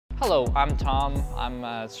Hello, I'm Tom. I'm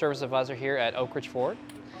a service advisor here at Oak Ridge Ford.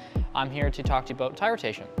 I'm here to talk to you about tire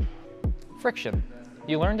rotation. Friction.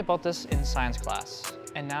 You learned about this in science class,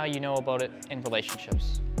 and now you know about it in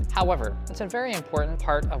relationships. However, it's a very important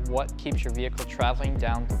part of what keeps your vehicle traveling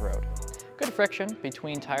down the road. Good friction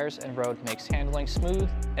between tires and road makes handling smooth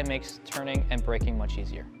and makes turning and braking much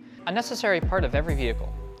easier. A necessary part of every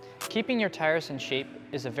vehicle. Keeping your tires in shape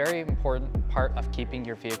is a very important part of keeping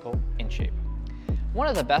your vehicle in shape. One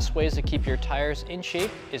of the best ways to keep your tires in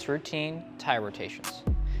shape is routine tire rotations.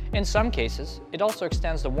 In some cases, it also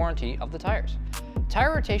extends the warranty of the tires.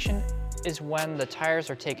 Tire rotation is when the tires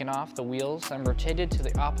are taken off the wheels and rotated to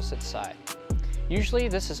the opposite side. Usually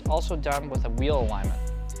this is also done with a wheel alignment.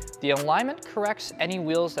 The alignment corrects any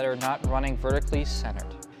wheels that are not running vertically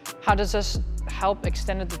centered. How does this help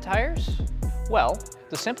extend the tires? Well,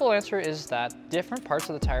 the simple answer is that different parts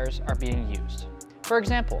of the tires are being used. For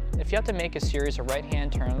example, if you have to make a series of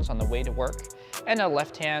right-hand turns on the way to work and a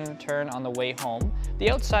left-hand turn on the way home, the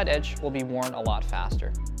outside edge will be worn a lot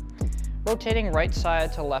faster. Rotating right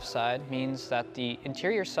side to left side means that the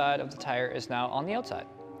interior side of the tire is now on the outside.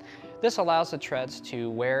 This allows the treads to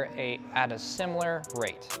wear at a similar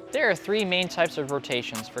rate. There are three main types of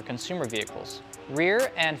rotations for consumer vehicles: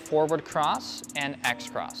 rear and forward cross and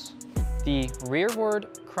X-cross. The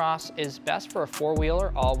rearward cross is best for a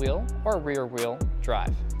four-wheeler all-wheel or rear-wheel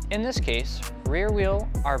drive. In this case, rear wheel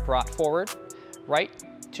are brought forward, right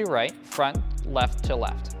to right, front, left to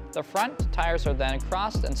left. The front tires are then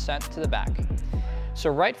crossed and sent to the back.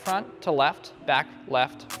 So right front to left, back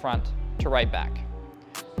left, front to right back.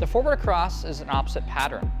 The forward cross is an opposite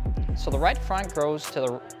pattern. So the right front goes to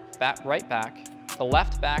the right back, the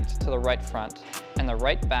left back to the right front, and the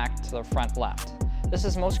right back to the front left. This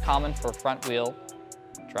is most common for front-wheel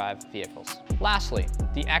drive vehicles. Lastly,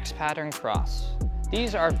 the X-pattern cross.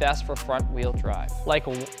 These are best for front-wheel drive, like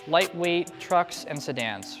lightweight trucks and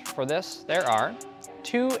sedans. For this, there are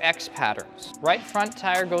two X patterns. Right front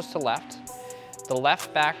tire goes to left, the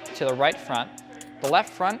left back to the right front, the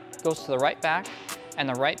left front goes to the right back, and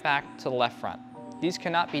the right back to the left front. These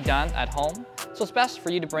cannot be done at home, so it's best for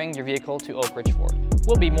you to bring your vehicle to Oak Ridge Ford.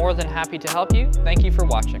 We'll be more than happy to help you. Thank you for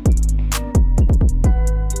watching.